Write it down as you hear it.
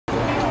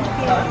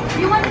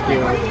You want to like,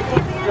 what did you do?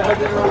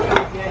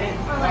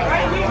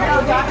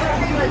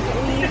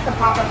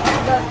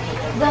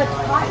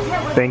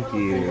 Thank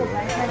you.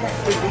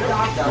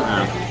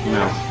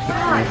 No.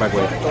 Fuck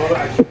with.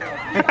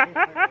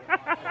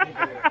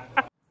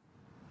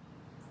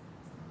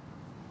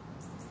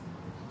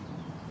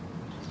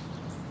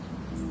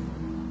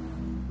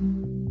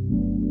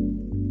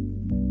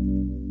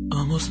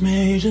 Almost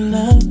made you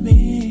love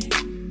me,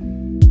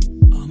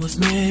 almost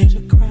made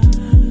you cry,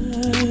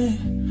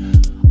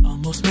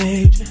 almost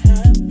made you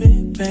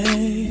happy,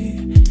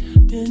 babe.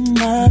 Didn't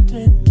I?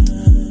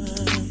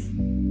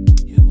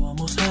 You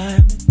almost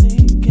had me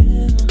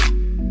thinking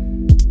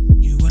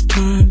you were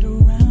turned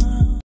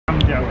around. I'm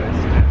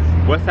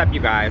jealous. What's up, you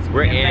guys?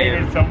 We're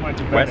in so much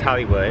West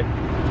Hollywood,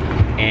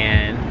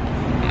 and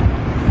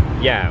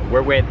yeah,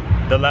 we're with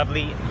the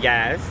lovely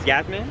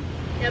Yasmin.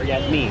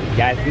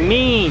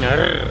 Yasmin,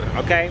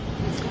 okay?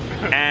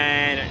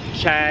 And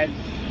Chad,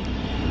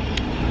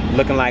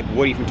 looking like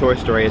Woody from Toy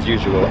Story as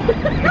usual.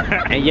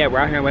 And yeah, we're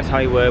out here in West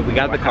Hollywood. We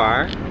got the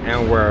car,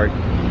 and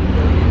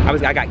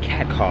I got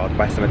catcalled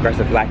by some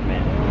aggressive black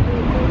men.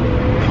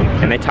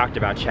 And they talked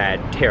about Chad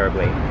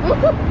terribly.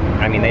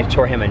 I mean, they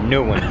tore him a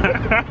new one.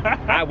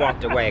 I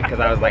walked away because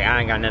I was like,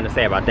 I ain't got nothing to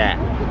say about that.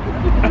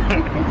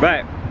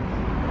 But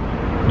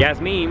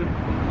Yasmin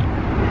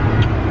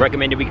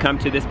recommended we come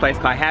to this place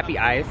called Happy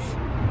Ice.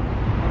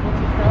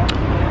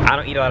 I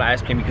don't eat a lot of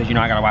ice cream because, you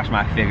know, I gotta watch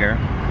my figure.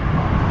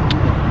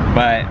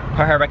 But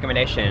per her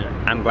recommendation,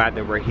 I'm glad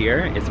that we're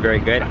here. It's very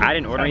good. I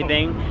didn't order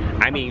anything.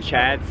 I'm eating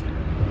Chad's. So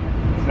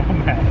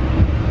mad.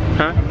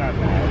 Huh? I'm not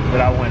mad, but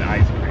I want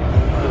ice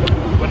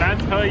cream. When I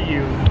tell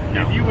you,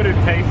 No. if you would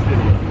have tasted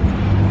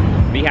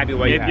it, Be happy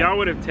what you if have. y'all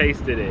would have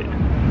tasted it,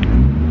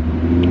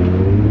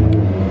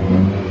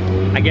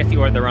 I guess you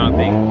ordered the wrong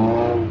thing.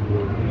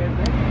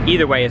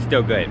 Either way, it's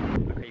still good.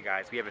 Okay, you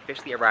guys, we have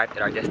officially arrived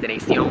at our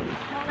destination. Oh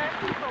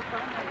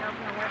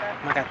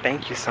my God,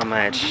 thank you so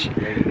much.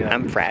 there you go.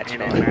 I'm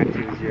fragile. And it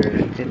matches your.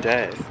 It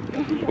does.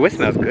 Oh, it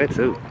smells good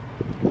too.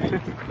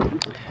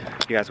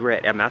 You guys, we're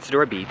at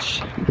Matador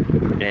Beach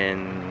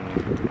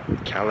in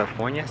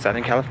California,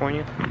 Southern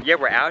California. Yeah,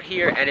 we're out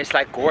here and it's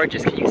like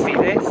gorgeous. Can you see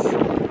this? Oh,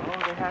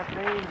 they have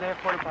things there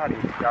for the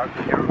potties. Y'all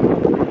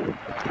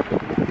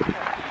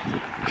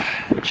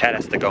Chad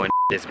has to go and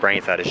his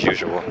brains out as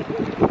usual.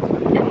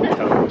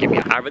 So,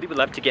 I really would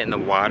love to get in the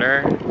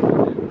water.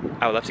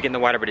 I would love to get in the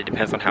water, but it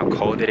depends on how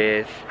cold it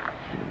is.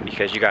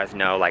 Because you guys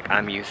know, like,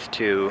 I'm used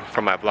to,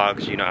 from my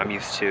vlogs, you know, I'm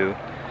used to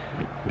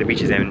the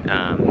beaches in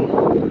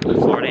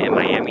Florida and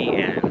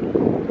Miami.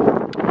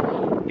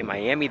 And in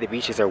Miami, the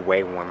beaches are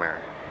way warmer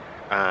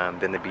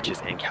than the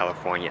beaches in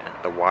California.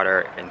 The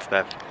water and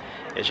stuff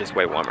is just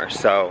way warmer.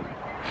 So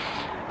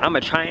I'm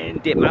gonna try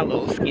and dip my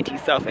little skinty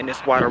self in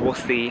this water, we'll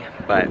see.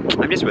 But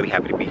I'm just really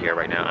happy to be here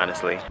right now,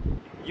 honestly.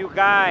 You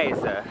guys,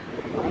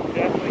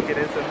 definitely get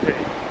in some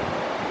things.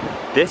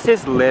 this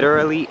is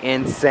literally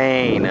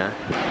insane. I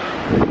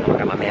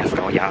got my mask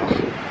on, y'all.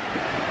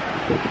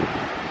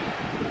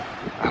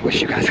 I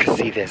wish you guys could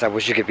see this. I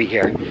wish you could be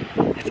here.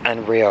 It's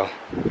unreal.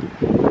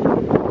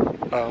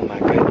 Oh my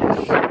goodness.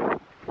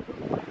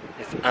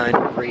 It's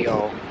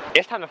unreal.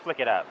 It's time to flick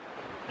it up.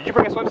 Did you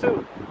bring a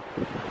swimsuit?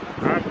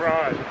 I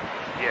brought,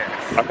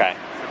 yes. Okay.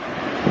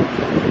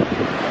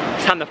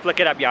 It's time to flick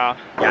it up, y'all.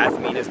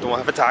 Yasmin is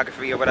doing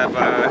photography or whatever.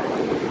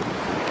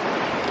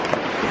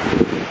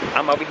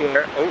 I'm over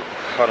here. Oh,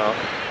 hold on.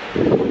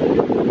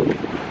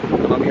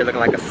 I'm over here looking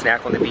like a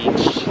snack on the beach.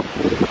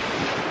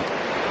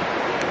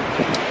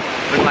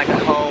 Looking like a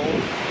whole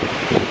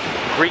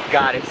Greek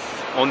goddess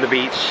on the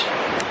beach.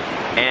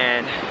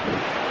 And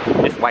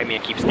this white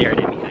man keeps staring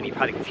at me, honey. You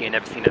probably can see I've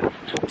never seen a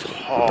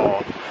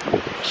tall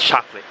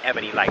chocolate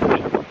ebony like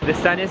me. The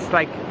sun is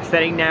like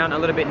setting down a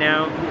little bit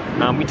now.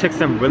 We took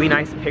some really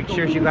nice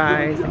pictures, you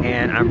guys,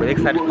 and I'm really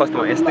excited to post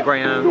them on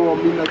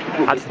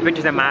Instagram. I took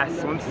pictures in my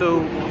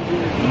swimsuit,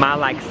 my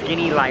like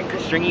skinny, like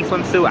stringy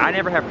swimsuit. I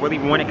never have really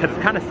worn it because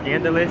it's kind of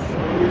scandalous.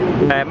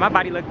 My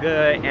body looked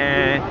good,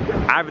 and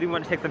I really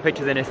want to take some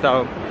pictures in it,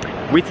 so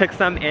we took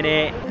some in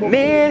it.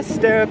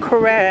 Mr.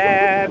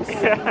 Krabs.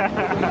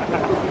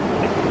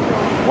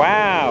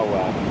 Wow.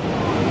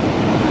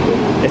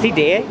 Is he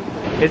dead?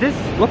 Is this,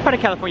 what part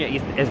of California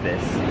is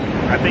this?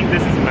 I think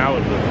this is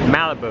Malibu.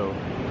 Malibu.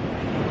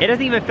 It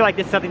doesn't even feel like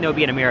this is something that would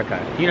be in America.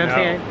 You know what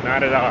I'm saying?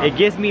 Not at all. It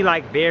gives me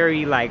like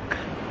very like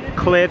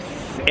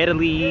cliffs,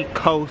 Italy,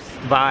 coast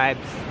vibes.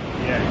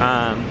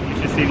 Yes.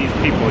 You should see these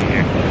people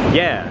here.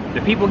 Yeah,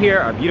 the people here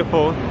are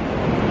beautiful.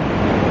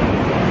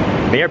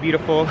 They are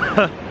beautiful.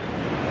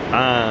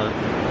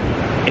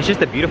 It's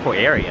just a beautiful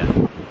area.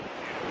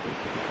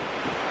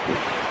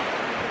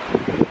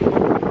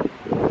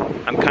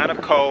 I'm kind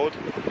of cold,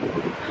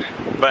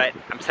 but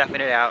I'm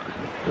toughing it out.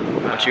 I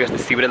want you guys to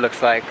see what it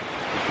looks like.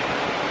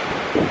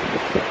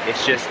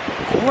 It's just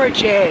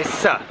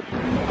gorgeous.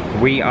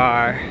 We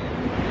are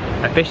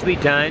officially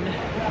done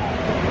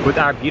with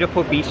our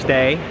beautiful beach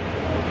day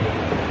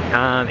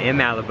in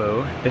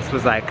Malibu. This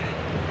was like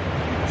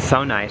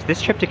so nice.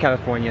 This trip to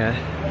California,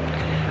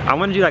 I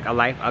want to do like a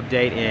life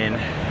update in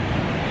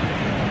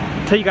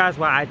tell you guys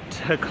why I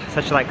took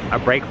such like a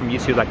break from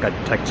YouTube,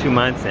 like 2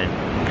 months and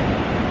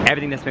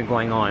everything that's been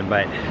going on.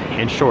 But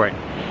in short,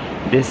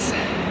 this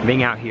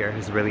being out here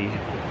is really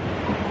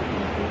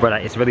what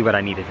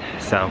I needed.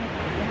 So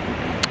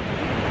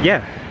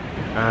yeah,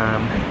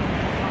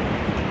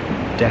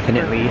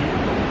 definitely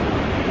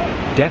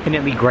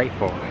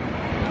grateful.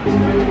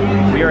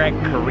 We are at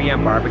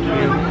Korean barbecue.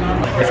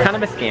 It's kind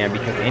of a scam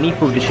because any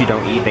food that you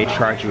don't eat, they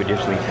charge you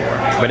additionally for.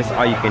 But it's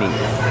all you can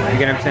eat. You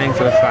get what I'm saying?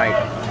 So it's like,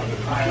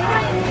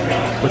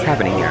 what's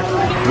happening here?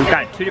 We've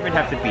got 2 different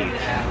types of beef.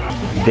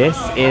 This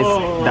is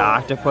the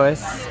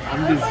octopus.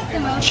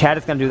 Chad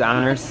is gonna do the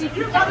honors.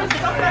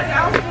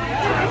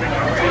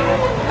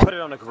 Put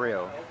it on the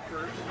grill.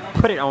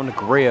 Put it on the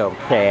grill,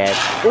 Chad.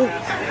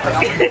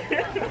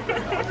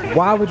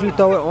 Why would you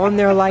throw it on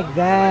there like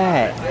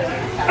that?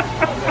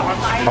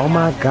 Oh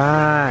my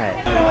God.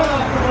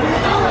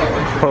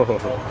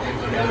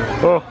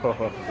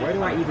 Where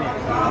do I even?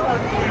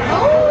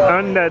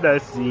 Under the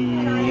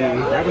sea.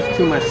 That was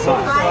too much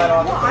sauce.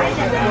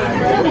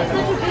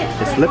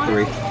 It's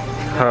slippery.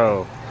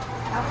 Oh.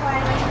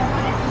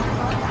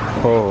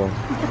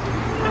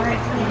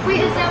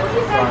 Wait, is that what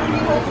you guys do?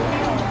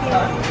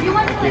 You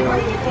want to like, what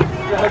do you think?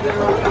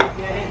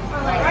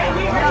 Or like,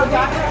 no,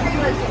 Dr. Tree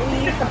was, we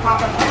used to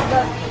pop up the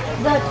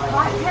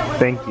content was.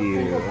 Thank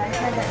you.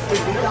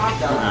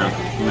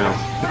 No.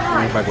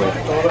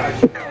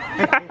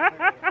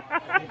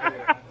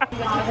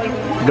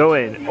 Go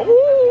in.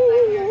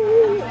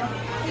 Ooh.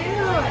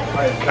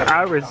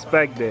 I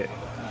respect it.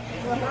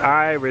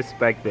 I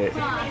respect it. Do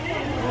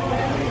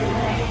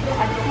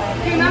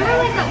you remember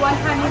like that one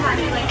time you had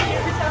to like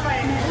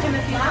him a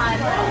few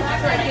times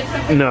to like get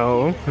something?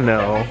 No.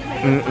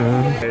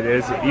 It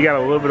is. You got a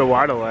little bit of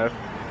water left.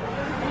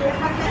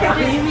 What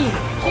do you mean?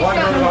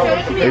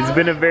 It's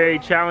been a very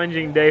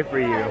challenging day for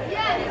you.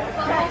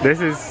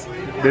 This is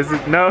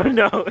no.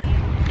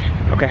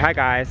 Okay, hi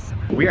guys.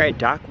 We are at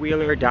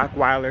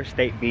Dockweiler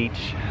State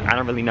Beach. I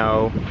don't really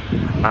know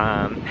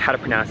how to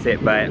pronounce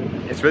it, but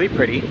it's really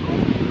pretty.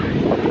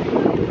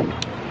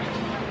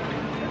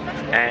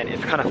 And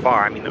it's kind of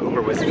far. I mean, the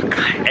Uber was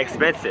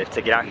expensive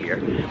to get out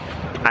here.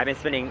 I've been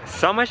spending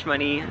so much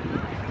money,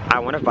 I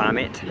want to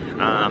vomit.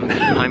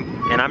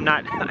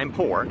 I'm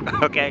poor,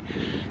 okay?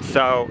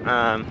 So,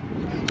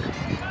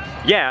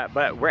 yeah,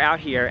 but we're out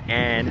here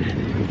and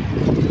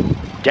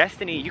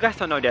Destiny, you guys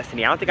don't know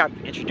Destiny. I don't think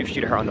I've introduced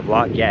you to her on the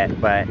vlog yet,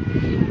 but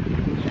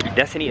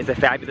Destiny is a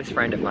fabulous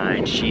friend of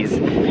mine. She's,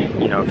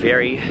 you know,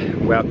 very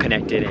well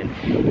connected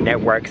and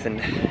networks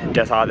and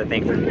does all the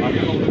things.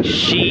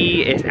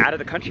 She is out of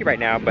the country right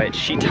now, but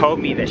she told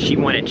me that she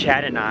wanted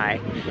Chad and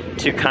I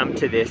to come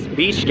to this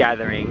beach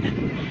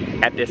gathering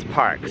at this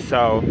park.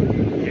 So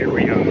here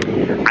we go.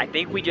 I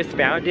think we just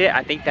found it.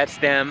 I think that's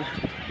them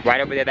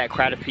right over there, that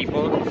crowd of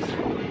people.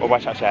 Oh,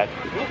 watch out, Chad.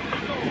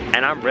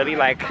 And I'm really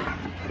like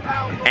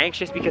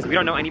anxious because we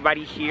don't know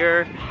anybody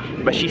here,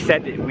 but she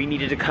said that we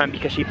needed to come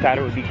because she thought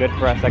it would be good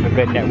for us, like a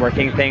good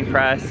networking thing for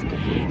us.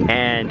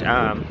 And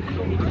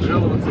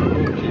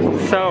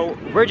so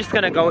we're just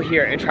gonna go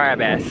here and try our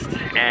best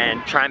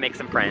and try and make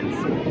some friends.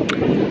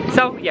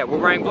 So yeah, we're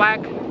wearing black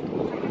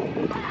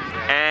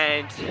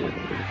and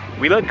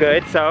we look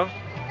good, so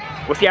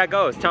we'll see how it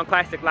goes.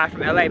 ToneClassic live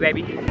from LA,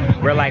 baby.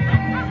 We're like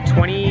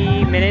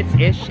 20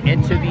 minutes-ish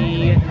into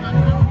the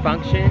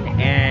function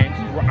and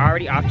we're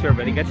already off to a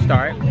really good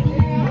start.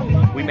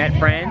 We met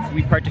friends,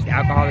 we purchased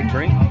alcoholic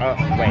drink. Oh,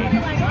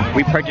 wait.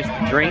 We purchased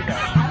drinks.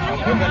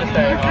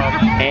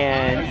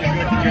 And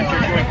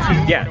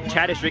yeah,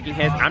 Chad is drinking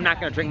his. I'm not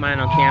gonna drink mine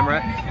on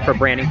camera for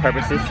branding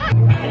purposes.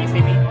 Can you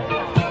see me?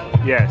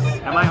 Yes.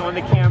 Am I on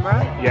the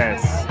camera?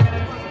 Yes.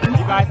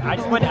 You guys, I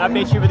just want to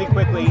update you really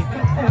quickly.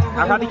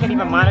 I probably can't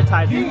even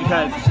monetize this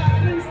because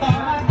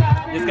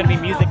there's gonna be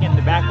music in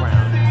the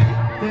background.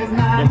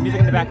 There's music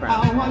in the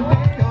background.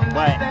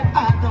 But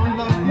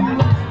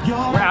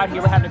we're out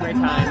here, we're having a great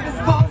time.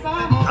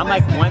 I'm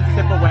like one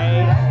sip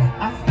away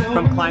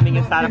from climbing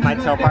inside of my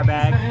tail bar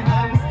bag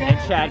and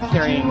Chad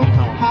carrying me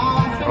home.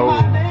 Oh.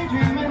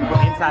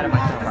 Inside of my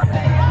tail bar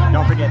bag.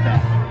 Don't forget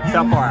that.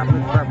 So far, I'm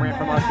looking for a brand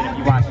promotion if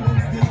you watch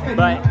it.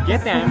 But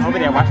get them over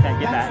there, watch that,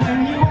 get that.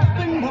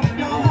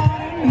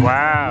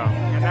 Wow.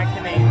 And back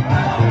to me.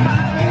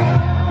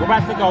 We're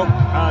about to go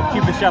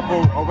Cupid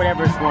Shuffle or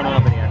whatever is going on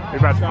over there. We're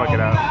about to fuck it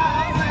up.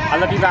 I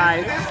love you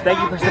guys. Thank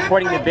you for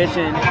supporting the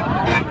vision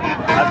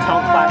of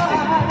ToneClassic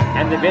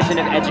and the vision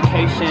of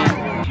education.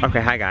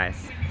 Okay, hi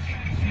guys.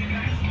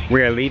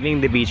 We are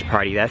leaving the beach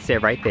party. That's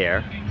it right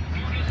there.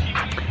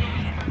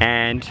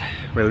 And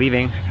we're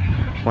leaving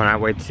on our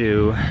way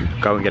to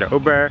go and get an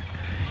Uber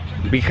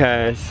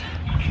because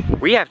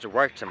we have to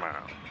work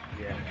tomorrow.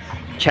 Yeah.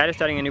 Chad is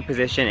starting a new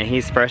position and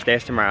his first day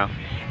is tomorrow.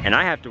 And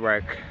I have to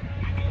work.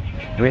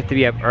 And we have to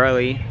be up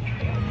early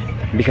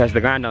because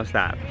the grind don't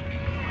stop.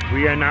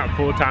 We are not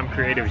full-time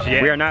creatives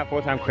yet. We are not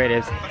full-time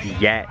creatives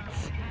yet.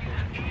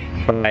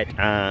 But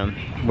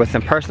with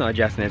some personal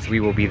adjustments, we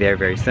will be there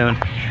very soon.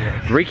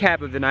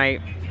 Recap of the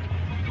night.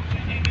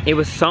 It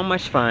was so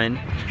much fun.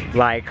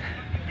 Like,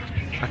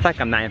 I feel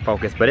like I'm not in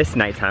focus, but it's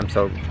nighttime,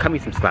 so cut me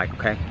some slack,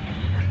 okay?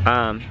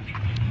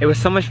 It was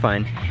so much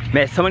fun.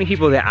 Met so many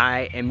people that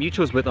I am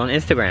mutuals with on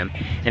Instagram.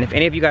 And if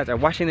any of you guys are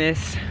watching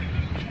this,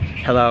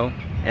 hello,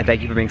 and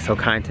thank you for being so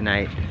kind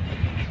tonight.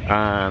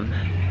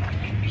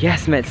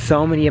 Yes, met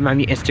so many of my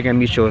Instagram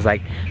mutuals.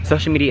 Like,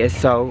 social media is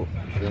so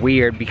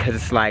weird because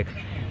it's like,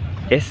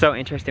 it's so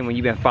interesting when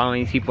you've been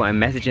following these people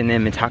and messaging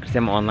them and talking to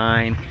them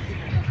online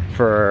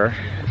for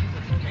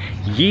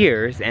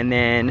years, and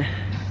then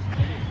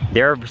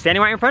they're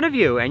standing right in front of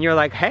you and you're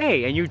like,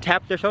 hey, and you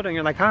tap their shoulder and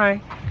you're like,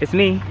 hi, it's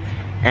me.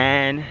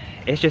 And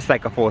it's just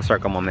like a full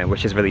circle moment,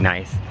 which is really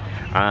nice.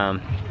 And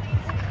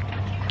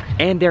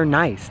they're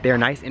nice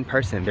in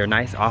person, they're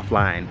nice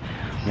offline,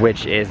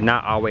 which is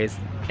not always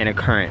an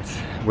occurrence,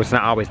 which is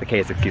not always the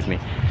case, excuse me.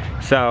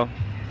 So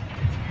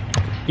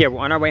yeah, we're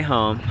on our way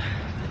home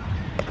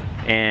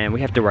and we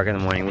have to work in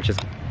the morning, which is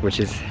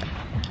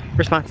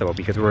responsible,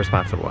 because we're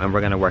responsible and we're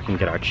gonna work and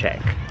get our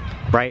check,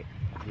 right?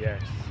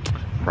 Yes.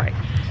 Right.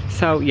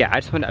 So yeah, I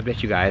just wanted to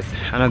update you guys.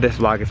 I know this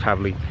vlog is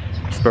probably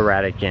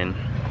sporadic, and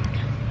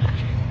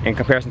in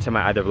comparison to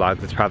my other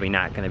vlogs, it's probably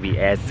not gonna be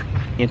as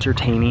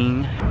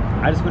entertaining.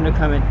 I just wanted to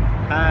come in.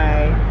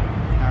 Hi,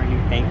 how are you?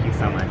 Thank you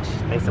so much.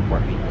 They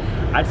support me.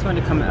 I just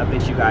wanted to come and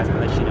update you guys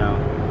and let you know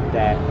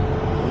that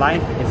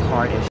life is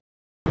hard as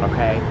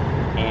okay?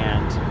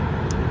 And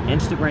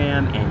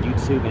Instagram and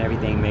YouTube and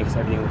everything makes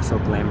everything look so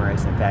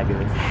glamorous and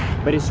fabulous,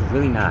 but it's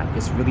really not.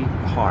 It's really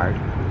hard,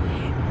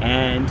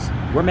 and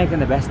we're making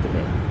the best of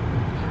it.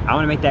 I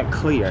want to make that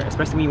clear,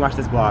 especially when you watch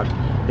this vlog,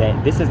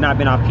 that this has not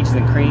been all peaches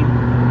and cream.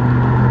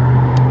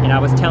 And I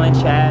was telling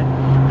Chad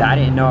that I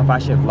didn't know if I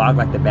should vlog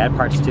like the bad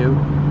parts too,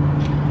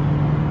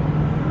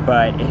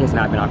 but it has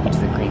not been all peaches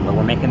and cream, but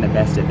we're making the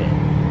best of it,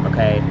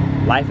 okay?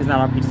 Life is not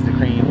all peaches and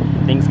cream.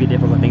 Things get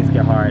difficult, things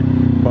get hard,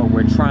 but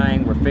we're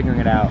trying, we're figuring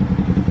it out,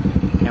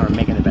 and we're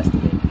making the best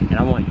of it. And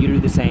I want you to do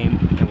the same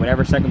in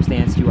whatever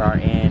circumstance you are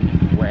in,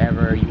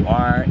 wherever you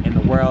are in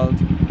the world,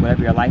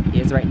 whatever your life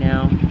is right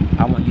now.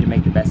 I want you to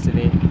make the best of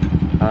it,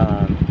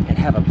 and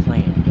have a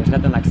plan. There's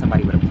nothing like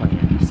somebody with a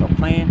plan. So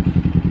plan,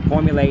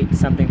 formulate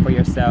something for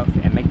yourself,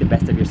 and make the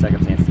best of your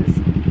circumstances.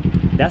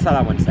 That's all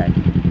I want to say.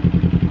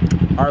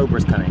 Our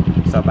Uber's coming,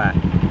 so bye.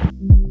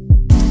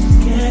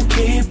 Can't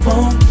keep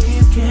on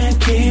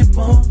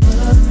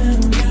loving